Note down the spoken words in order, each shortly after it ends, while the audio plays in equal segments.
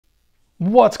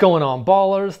What's going on,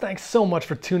 ballers? Thanks so much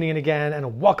for tuning in again,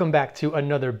 and welcome back to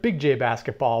another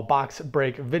BigJBasketball box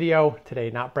break video.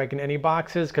 Today, not breaking any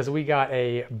boxes because we got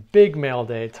a big mail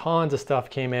day. Tons of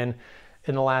stuff came in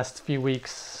the last few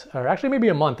weeks, or actually maybe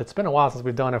a month. It's been a while since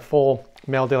we've done a full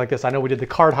mail day like this. I know we did the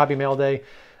card hobby mail day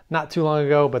not too long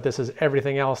ago, but this is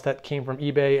everything else that came from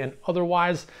eBay and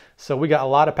otherwise. So we got a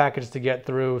lot of packages to get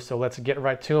through, so let's get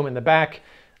right to them. In the back,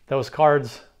 those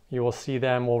cards, you will see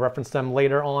them. We'll reference them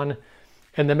later on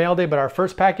in the mail day. But our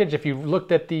first package, if you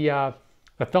looked at the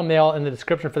thumbnail in the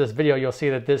description for this video, you'll see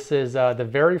that this is the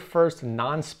very first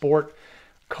non-sport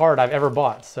card I've ever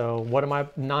bought. So what am I,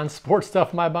 non-sport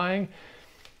stuff am I buying?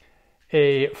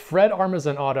 A Fred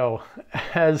Armisen auto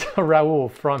as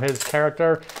Raul from his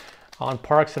character on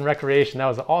Parks and Recreation. That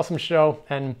was an awesome show,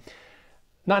 and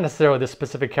not necessarily this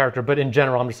specific character, but in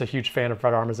general, I'm just a huge fan of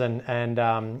Fred Armisen. And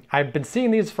I've been seeing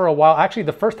these for a while. Actually,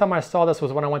 the first time I saw this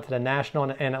was when I went to the National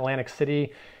in Atlantic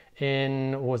City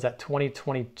in, what was that,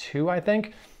 2022, I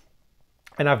think.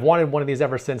 And I've wanted one of these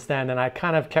ever since then. And I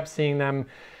kind of kept seeing them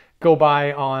go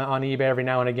by on eBay every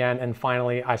now and again. And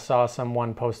finally, I saw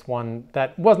someone post one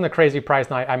that wasn't a crazy price.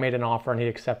 And I made an offer and he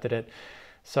accepted it.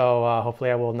 So hopefully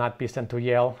I will not be sent to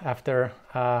Yale after,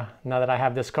 now that I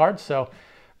have this card. So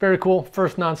very cool.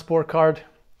 First non-sport card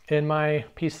in my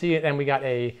PC. And we got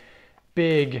a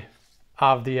big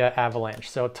Avdia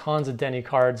Avalanche. So tons of Denny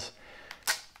cards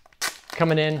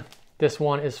coming in. This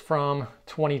one is from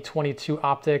 2022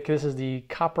 Optic. This is the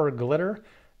Copper Glitter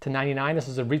 /99. This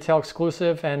is a retail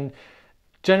exclusive. And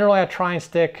generally I try and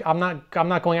stick, I'm not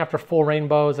going after full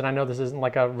rainbows. And I know this isn't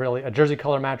like a jersey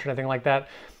color match or anything like that.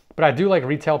 But I do like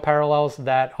retail parallels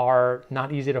that are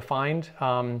not easy to find.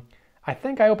 I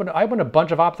think I opened a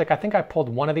bunch of Optic. I think I pulled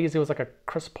one of these. It was like a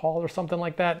Chris Paul or something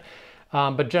like that.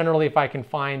 But generally, if I can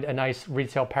find a nice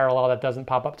retail parallel that doesn't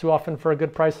pop up too often for a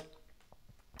good price,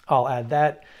 I'll add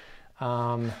that.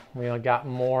 We got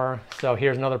more. So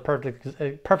here's another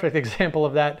perfect example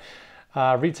of that.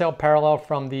 Retail parallel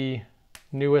from the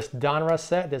newest Donruss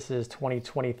set. This is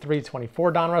 2023-24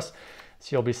 Donruss.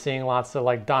 So you'll be seeing lots of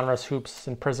like Donruss hoops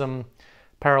and Prism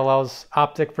parallels.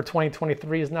 Optic for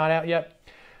 2023 is not out yet.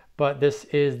 But this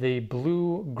is the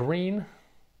blue-green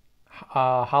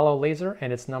hollow laser,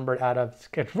 and it's numbered out of,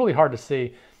 it's really hard to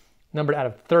see, numbered out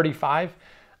of 35.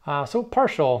 So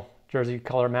partial jersey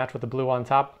color match with the blue on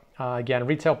top. Again,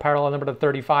 retail parallel numbered to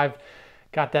 35.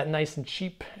 Got that nice and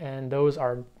cheap, and those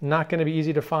are not going to be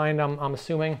easy to find, I'm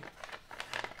assuming.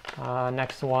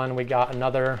 Next one, we got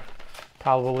another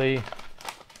probably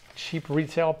cheap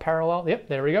retail parallel. Yep,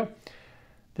 there we go.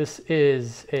 This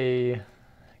is a,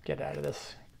 get out of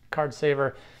this, card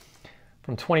saver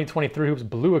from 2023 Hoops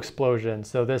Blue Explosion.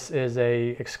 So this is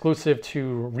a exclusive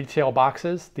to retail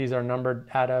boxes. These are numbered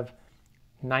out of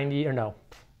 90, or no,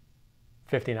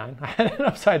 59. I had it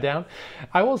upside down.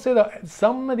 I will say that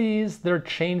some of these, they're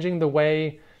changing the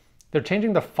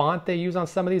font they use on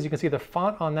some of these. You can see the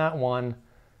font on that one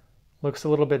looks a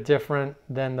little bit different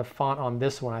than the font on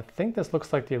this one. I think this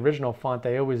looks like the original font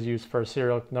they always use for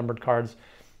serial numbered cards.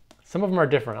 Some of them are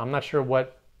different. I'm not sure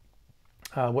what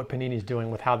Panini's doing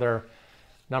with how they're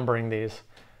numbering these.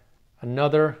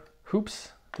 Another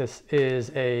Hoops. This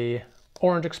is a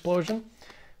Orange Explosion.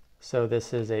 So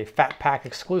this is a Fat Pack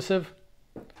exclusive.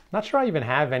 Not sure I even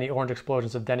have any Orange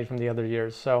Explosions of Denny from the other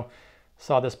years. So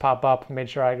saw this pop up, made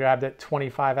sure I grabbed it.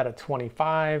 25 out of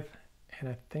 25. And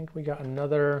I think we got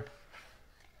another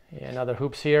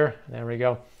Hoops here. There we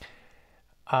go.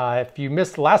 If you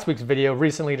missed last week's video,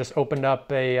 recently just opened up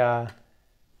a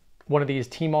one of these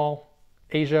Tmall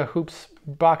Asia Hoops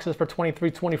boxes for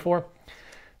 23-24.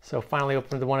 So finally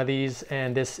opened one of these,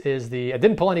 and this is the, I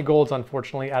didn't pull any golds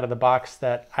unfortunately out of the box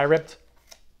that I ripped,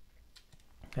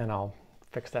 and I'll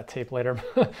fix that tape later.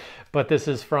 But this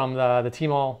is from the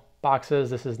Tmall boxes.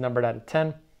 This is numbered out of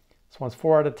 10. This one's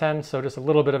 4 out of 10, so just a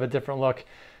little bit of a different look.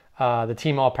 The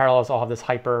Tmall parallels all have this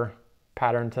hyper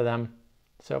pattern to them.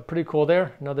 So pretty cool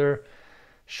there. Another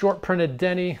short printed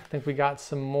Denny. I think we got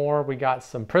some more. We got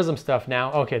some Prism stuff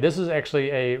now. Okay, this is actually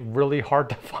a really hard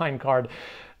to find card.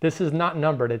 This is not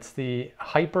numbered. It's the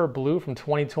Hyper Blue from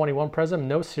 2021 Prism.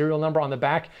 No serial number on the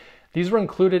back. These were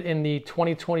included in the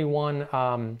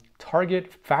 2021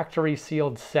 Target factory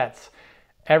sealed sets.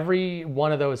 Every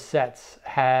one of those sets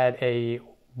had a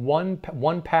one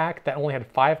pack that only had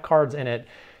 5 cards in it.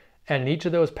 And each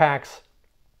of those packs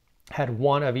had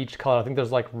one of each color. I think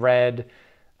there's like red,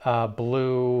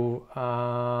 blue,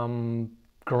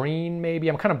 green maybe.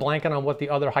 I'm kind of blanking on what the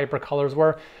other hyper colors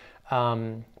were.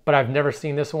 But I've never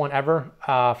seen this one ever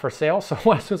for sale. So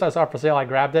as soon as I saw it for sale, I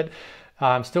grabbed it.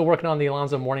 I'm still working on the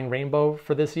Alonzo Morning Rainbow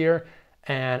for this year.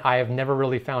 and I have never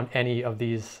really found any of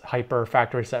these hyper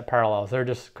factory set parallels. They're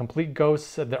just complete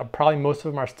ghosts. Probably most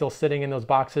of them are still sitting in those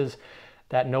boxes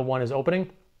that no one is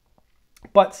opening.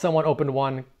 But someone opened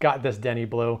one, got this Denny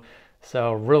Blue.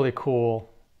 So really cool,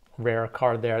 rare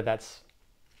card there that's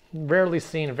rarely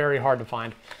seen, very hard to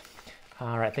find.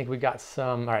 All right, I think we got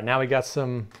some, all right, now we got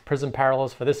some Prism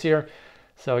parallels for this year.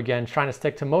 So again, trying to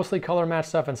stick to mostly color match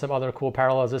stuff and some other cool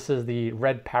parallels. This is the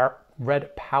Red Power.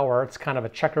 It's kind of a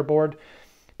checkerboard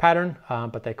pattern,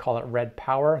 but they call it Red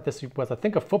Power. This was, I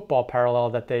think, a football parallel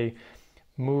that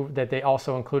they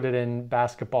also included in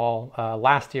basketball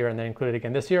last year, and they included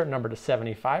again this year, numbered to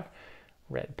 75.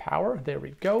 Red Power, there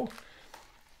we go.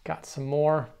 Got some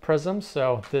more prisms.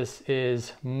 So this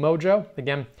is Mojo.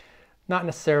 Again, not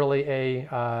necessarily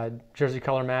a jersey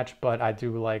color match, but I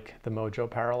do like the Mojo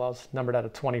parallels. Numbered out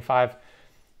of 25.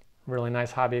 Really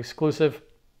nice hobby exclusive.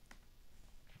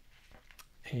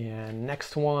 And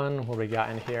next one, what we got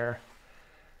in here?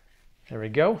 There we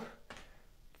go.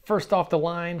 First off the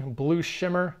line, Blue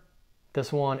Shimmer.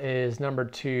 This one is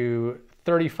numbered to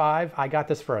 35. I got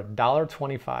this for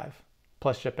 $1.25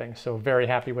 plus shipping, so very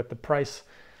happy with the price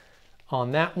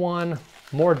on that one.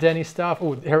 More Denny stuff.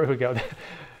 Oh, here we go.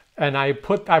 And I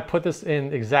put this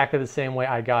in exactly the same way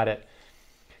I got it.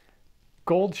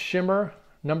 Gold Shimmer,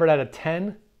 numbered out of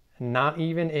 10. Not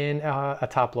even in a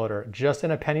top loader, just in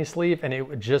a penny sleeve, and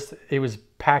it was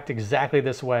packed exactly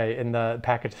this way in the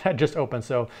package that I just opened.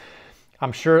 So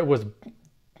I'm sure it was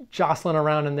jostling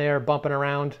around in there, bumping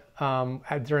around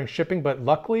during shipping, but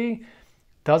luckily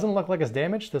doesn't look like it's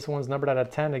damaged. This one's numbered out of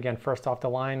 10. Again, first off the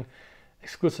line,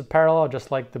 exclusive parallel,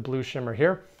 just like the Blue Shimmer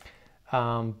here.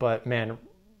 But man,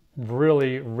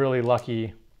 really, really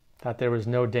lucky that there was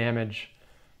no damage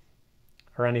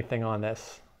or anything on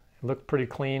this. It looked pretty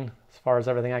clean as far as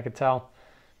everything I could tell.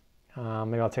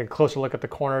 Maybe I'll take a closer look at the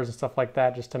corners and stuff like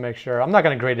that just to make sure. I'm not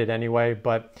going to grade it anyway,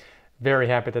 but very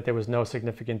happy that there was no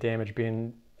significant damage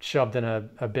being shoved in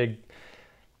a big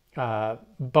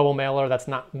bubble mailer that's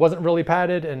wasn't really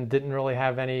padded and didn't really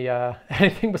have any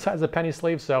anything besides a penny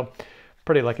sleeve. So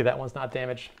pretty lucky that one's not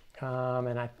damaged.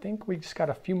 And I think we just got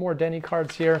a few more Denny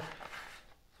cards here.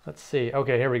 Let's see.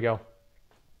 Okay, here we go.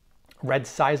 Red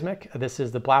Seismic. This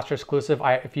is the Blaster exclusive.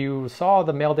 If you saw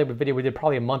the Mail Day video we did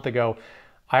probably a month ago,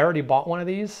 I already bought one of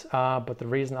these, but the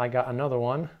reason I got another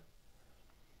one,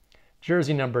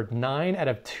 jersey numbered 9 out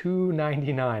of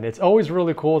 299. It's always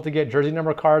really cool to get jersey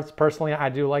number cards. Personally, I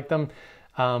do like them,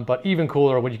 but even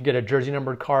cooler when you can get a jersey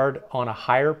numbered card on a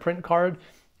higher print card.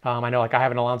 I know, like, I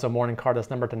have an Alonzo Mourning card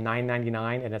that's numbered to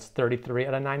 999, and it's 33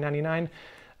 out of 999.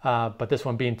 But this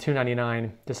one being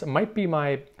 299, this might be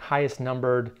my highest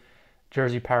numbered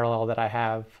jersey parallel that I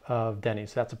have of Denny.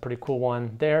 So that's a pretty cool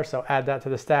one there. So add that to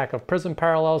the stack of Prism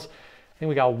parallels. I think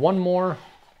we got one more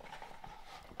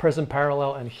Prism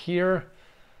parallel in here.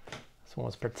 This one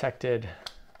was protected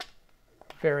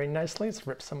very nicely. Let's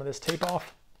rip some of this tape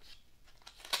off.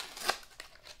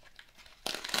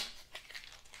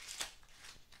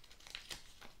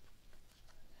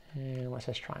 And let's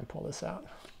just try and pull this out.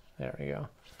 There we go.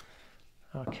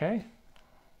 Okay.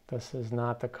 This is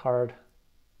not the card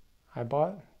I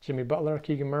bought. Jimmy Butler,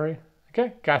 Keegan Murray.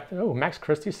 Okay, Max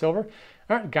Christie, silver.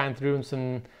 All right, gotten through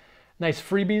some nice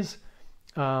freebies.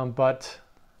 But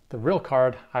the real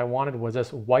card I wanted was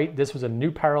this white. This was a new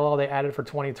parallel they added for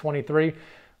 2023.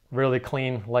 Really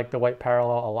clean, like the white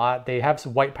parallel a lot. They have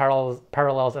some white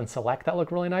parallels and Select that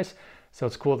look really nice. So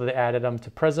it's cool that they added them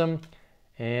to Prism.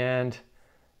 And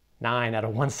 9 out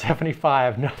of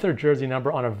 175, another jersey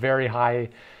number on a very high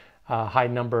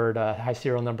high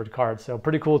serial numbered card. So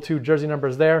pretty cool, 2 jersey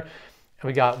numbers there. And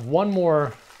we got one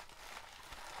more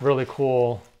really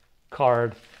cool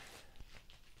card.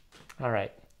 All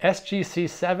right, SGC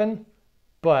 7,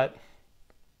 but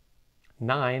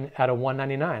 9 out of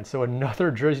 199. So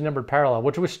another jersey numbered parallel,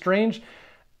 which was strange.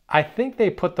 I think they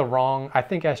put I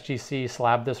think SGC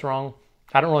slabbed this wrong.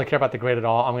 I don't really care about the grade at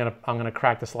all. I'm gonna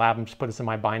crack the slab and just put this in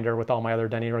my binder with all my other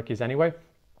Denny rookies anyway.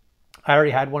 I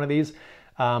already had one of these.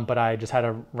 But I just had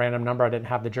a random number. I didn't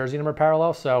have the jersey number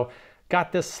parallel. So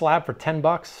got this slab for 10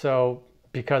 bucks. So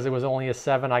because it was only a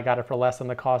 7, I got it for less than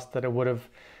the cost that it would have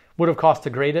cost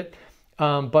to grade it.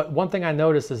 But one thing I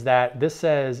noticed is that this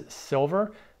says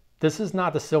silver. This is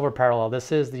not the silver parallel.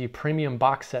 This is the premium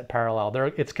box set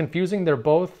parallel. It's confusing. They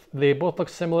both look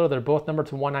similar. They're both numbered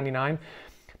to 199.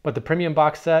 But the premium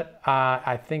box set,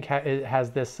 I think it has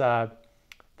this... the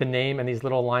name and these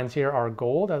little lines here are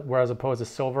gold, whereas opposed to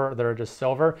silver, they're just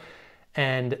silver.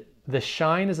 And the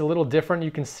shine is a little different.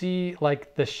 You can see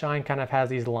like the shine kind of has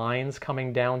these lines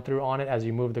coming down through on it as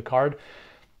you move the card.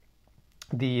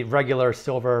 The regular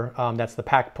silver, that's the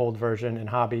pack pulled version in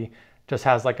Hobby, just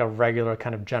has like a regular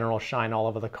kind of general shine all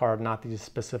over the card, not these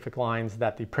specific lines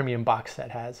that the premium box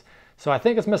set has. So I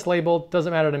think it's mislabeled,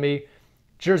 doesn't matter to me.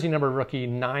 Jersey number rookie,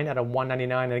 9 out of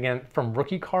 199. And again, from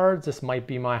rookie cards, this might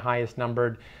be my highest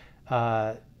numbered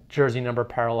jersey number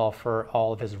parallel for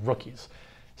all of his rookies.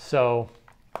 So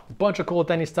a bunch of cool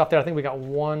Denny stuff there. I think we got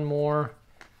one more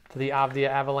to the Avdia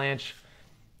Avalanche.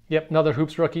 Yep, another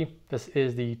Hoops rookie. This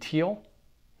is the teal,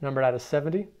 numbered out of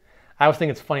 70. I always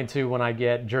think it's funny too when I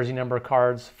get jersey number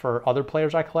cards for other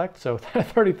players I collect. So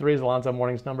 33 is Alonzo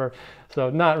Mourning's number.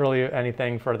 So not really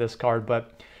anything for this card,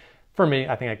 but for me,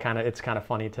 I think it's kind of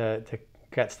funny to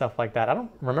get stuff like that. I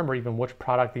don't remember even which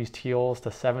product these teals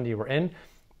to 70 were in,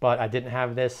 but I didn't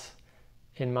have this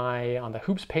in on the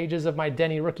Hoops pages of my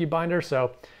Denny rookie binder.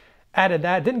 So added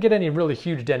that. Didn't get any really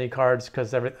huge Denny cards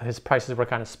because his prices were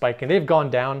kind of spiking. They've gone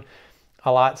down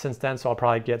a lot since then, so I'll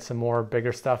probably get some more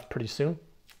bigger stuff pretty soon.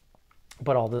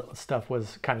 But all the stuff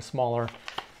was kind of smaller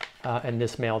in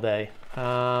this mail day.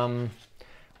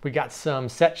 We got some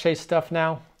set chase stuff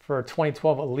now for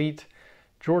 2012 Elite.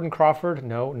 Jordan Crawford,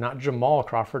 no, not Jamal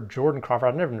Crawford, Jordan Crawford.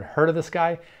 I've never even heard of this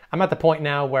guy. I'm at the point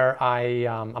now where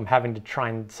I'm having to try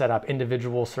and set up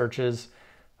individual searches,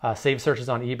 save searches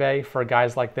on eBay for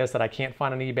guys like this that I can't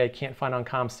find on eBay, can't find on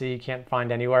ComC, can't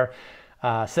find anywhere.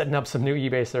 Setting up some new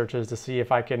eBay searches to see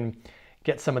if I can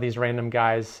get some of these random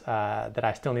guys that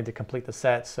I still need to complete the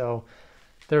set. So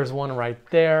there's one right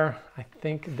there. I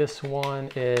think this one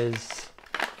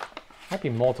might be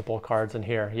multiple cards in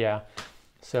here, yeah.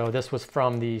 So this was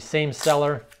from the same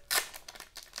seller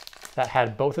that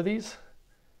had both of these.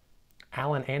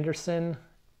 Alan Anderson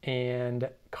and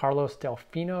Carlos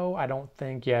Delfino. I don't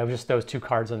think, yeah, it was just those two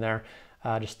cards in there,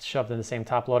 just shoved in the same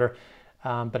top loader.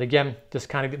 But again, just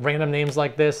kind of random names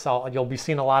like this. You'll be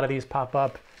seeing a lot of these pop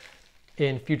up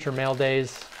in future mail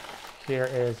days. Here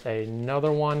is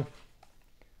another one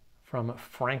from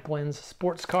Franklin's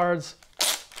Sports Cards.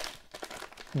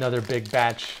 Another big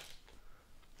batch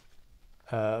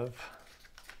of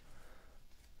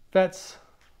vets,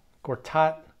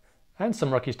 Gortat, and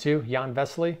some rookies too. Jan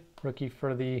Vesely, rookie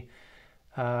for the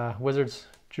Wizards.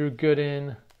 Drew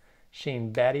Gooden,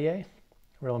 Shane Battier,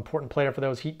 real important player for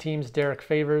those Heat teams. Derek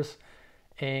Favors,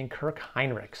 and Kirk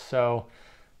Heinrich. So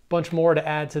a bunch more to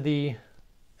add to the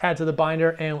binder,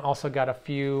 and also got a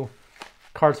few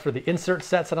cards for the insert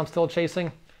sets that I'm still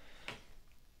chasing.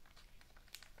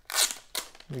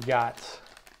 We got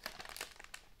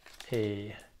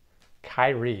a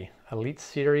Kyrie Elite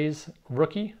Series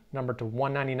rookie, numbered to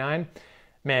 199.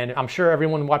 Man, I'm sure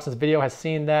everyone watching this video has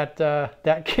seen that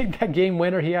that game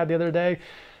winner he had the other day.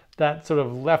 That sort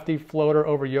of lefty floater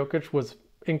over Jokic was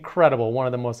incredible. One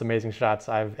of the most amazing shots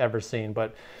I've ever seen.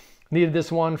 But needed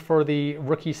this one for the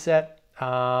rookie set.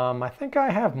 I think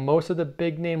I have most of the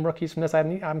big name rookies from this.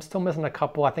 I'm still missing a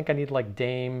couple. I think I need like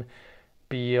Dame,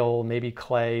 Beal, maybe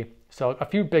Clay. So a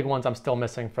few big ones I'm still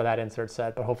missing for that insert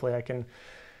set, but hopefully I can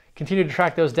continue to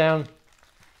track those down.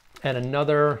 And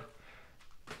another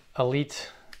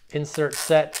Elite insert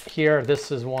set here.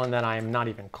 This is one that I'm not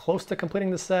even close to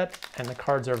completing the set, and the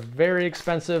cards are very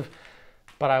expensive,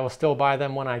 but I will still buy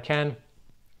them when I can.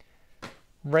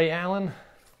 Ray Allen,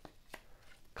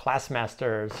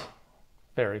 Classmasters,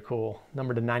 very cool,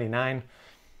 numbered to 99.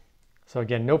 So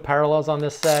again, no parallels on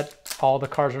this set. All the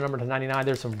cards are numbered to 99.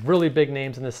 There's some really big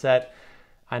names in this set.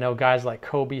 I know guys like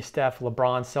Kobe, Steph,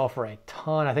 LeBron sell for a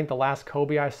ton. I think the last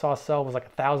Kobe I saw sell was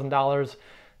like $1,000.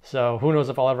 So who knows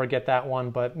if I'll ever get that one,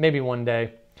 but maybe one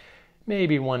day.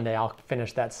 Maybe one day I'll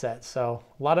finish that set. So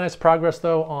a lot of nice progress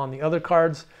though on the other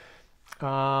cards.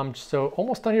 So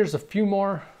almost done here. There's a few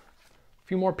more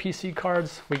PC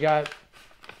cards. We got,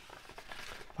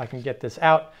 if I can get this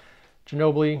out,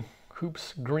 Ginobili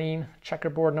Hoops Green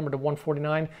checkerboard, numbered to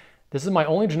 149. This is my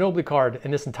only Ginobili card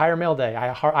in this entire mail day.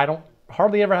 I don't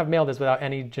hardly ever have mail days without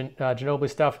any Ginobili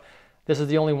stuff. This is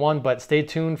the only one, but stay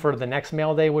tuned for the next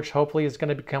mail day, which hopefully is going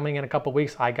to be coming in a couple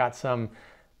weeks. I got some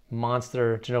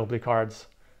monster Ginobili cards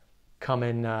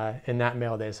coming in that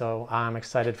mail day, so I'm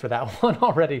excited for that one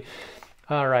already.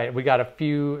 All right, we got a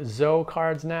few Zoe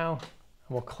cards now.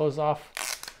 We'll close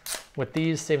off with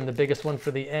these, saving the biggest one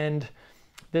for the end.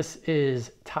 This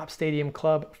is Top Stadium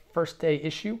Club first day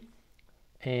issue,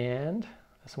 and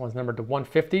this one's numbered to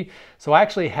 150. So I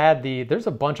actually had there's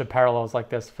a bunch of parallels like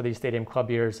this for these Stadium Club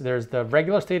years. There's the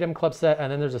regular Stadium Club set,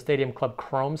 and then there's a Stadium Club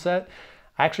Chrome set.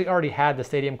 I actually already had the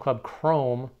Stadium Club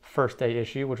Chrome first day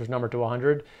issue, which was numbered to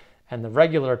 100, and the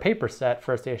regular paper set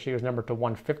first day issue is numbered to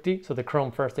 150. So the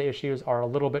Chrome first day issues are a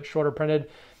little bit shorter printed.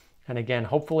 And again,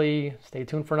 hopefully stay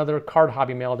tuned for another card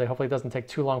hobby mail day. Hopefully it doesn't take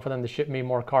too long for them to ship me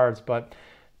more cards, but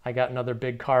I got another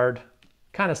big card,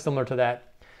 kind of similar to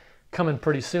that, coming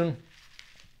pretty soon.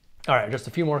 All right, just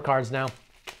a few more cards now.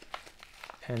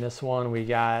 And this one we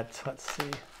got, let's see.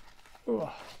 Ooh.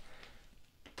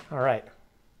 All right,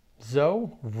 Zoe,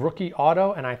 rookie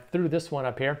auto, and I threw this one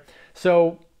up here.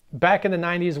 So back in the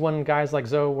 90s when guys like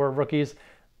Zoe were rookies,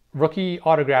 rookie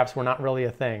autographs were not really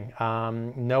a thing.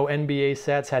 No NBA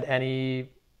sets had any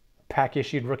pack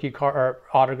issued rookie card or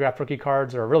autographed rookie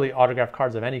cards, or really autographed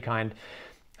cards of any kind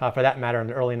for that matter, in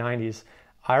the early 90s.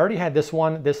 I already had this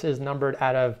one. This is numbered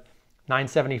out of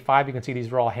 975. You can see these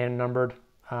were all hand numbered.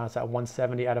 It's at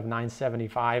 170 out of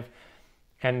 975.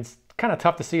 And it's kind of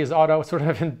tough to see his auto, sort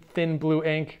of in thin blue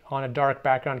ink on a dark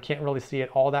background. Can't really see it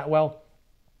all that well.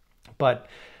 But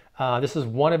this is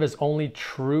one of his only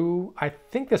true, I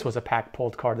think this was a pack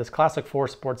pulled card. This Classic 4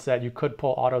 sports set, you could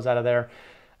pull autos out of there.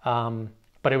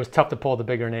 But it was tough to pull the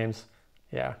bigger names.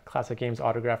 Yeah, Classic Games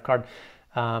autograph card.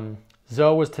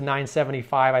 Zoe was to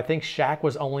 975. I think Shaq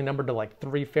was only numbered to like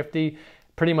 350.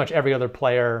 Pretty much every other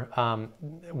player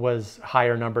was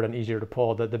higher numbered and easier to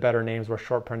pull. The better names were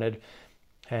short printed.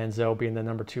 And Zoe, being the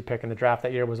number 2 pick in the draft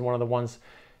that year, was one of the ones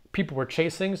people were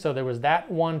chasing. So there was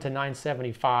that one to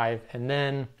 975. And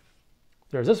then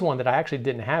there's this one that I actually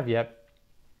didn't have yet.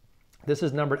 This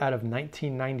is numbered out of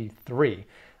 1993.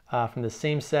 From the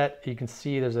same set, you can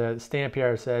see there's a stamp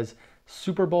here that says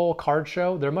Super Bowl card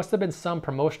show. There must have been some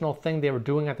promotional thing they were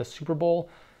doing at the Super Bowl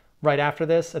right after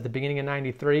this, at the beginning of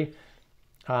 93.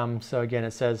 So again,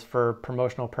 it says for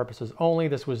promotional purposes only.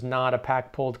 This was not a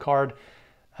pack pulled card,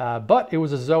 but it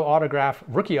was a Zoe autograph,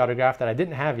 rookie autograph that I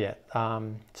didn't have yet.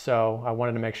 So I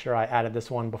wanted to make sure I added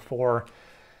this one before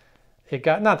it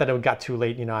got, not that it got too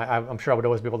late, you know, I'm sure I would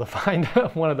always be able to find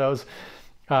one of those.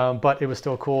 But it was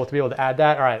still cool to be able to add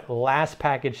that. All right, last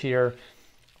package here.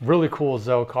 Really cool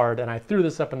Zoe card, and I threw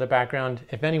this up in the background.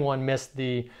 If anyone missed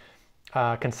the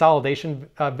consolidation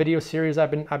video series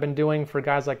I've been doing for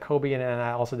guys like Kobe, and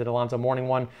I also did Alonzo Mourning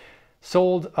one.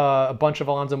 Sold a bunch of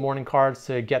Alonzo Mourning cards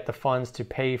to get the funds to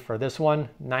pay for this one.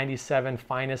 97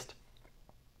 finest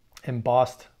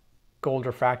embossed gold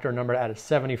refractor, numbered out of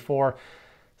 74.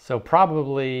 So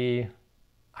probably,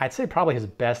 I'd say probably his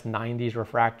best 90s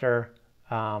refractor.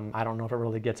 I don't know if it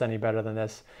really gets any better than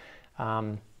this.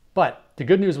 But the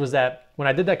good news was that when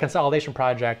I did that consolidation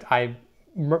project, I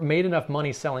made enough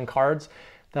money selling cards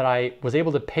that I was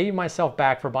able to pay myself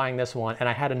back for buying this one, and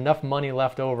I had enough money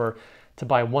left over to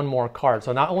buy one more card.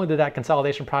 So not only did that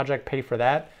consolidation project pay for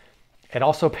that, it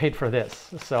also paid for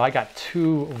this. So I got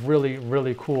 2 really,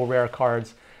 really cool rare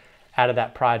cards out of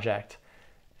that project.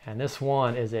 And this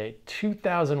one is a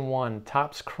 2001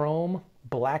 Topps Chrome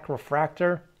Black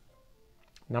Refractor,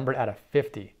 numbered out of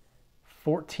 50,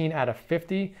 14 out of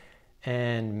 50.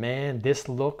 And man, this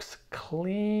looks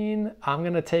clean. I'm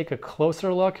gonna take a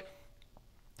closer look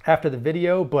after the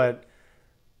video, but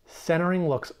centering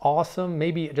looks awesome.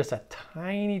 Maybe just a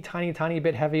tiny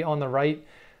bit heavy on the right.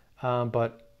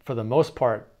 But for the most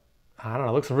part, I don't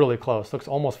know, it looks really close. Looks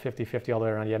almost 50-50 all the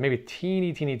way around. Yeah, maybe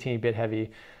teeny bit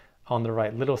heavy on the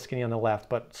right, little skinny on the left,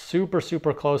 but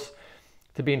super close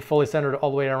to being fully centered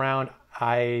all the way around.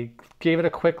 I gave it a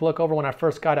quick look over when I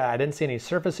first got it. I didn't see any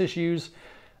surface issues.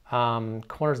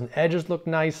 Corners and edges look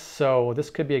nice, so this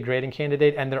could be a grading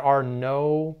candidate. And there are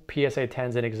no PSA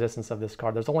 10s in existence of this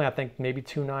card. There's only, I think, maybe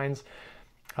 2 9s,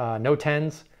 no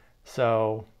 10s.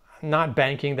 So not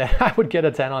banking that I would get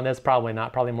a 10 on this. Probably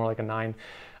not. Probably more like a 9.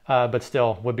 But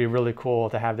still, would be really cool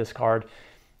to have this card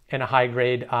in a high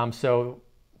grade. So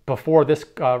before this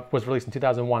was released in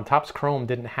 2001, Topps Chrome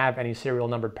didn't have any serial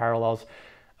numbered parallels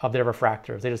of their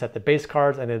refractors. They just had the base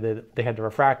cards, and they had the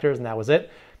refractors, and that was it.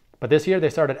 But this year they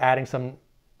started adding some,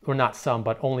 or not some,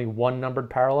 but only 1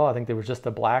 numbered parallel. I think there was just the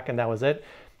black, and that was it.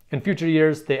 In future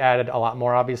years, they added a lot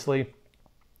more, obviously.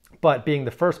 But being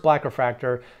the first black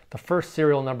refractor, the first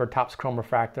serial numbered Topps Chrome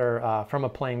refractor from a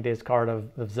playing days card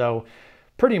of Zoe,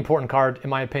 pretty important card in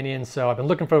my opinion. So I've been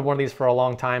looking for one of these for a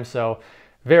long time. So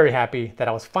very happy that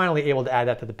I was finally able to add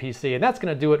that to the PC. And that's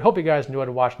going to do it. Hope you guys enjoyed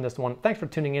watching this one. Thanks for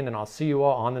tuning in, and I'll see you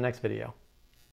all on the next video.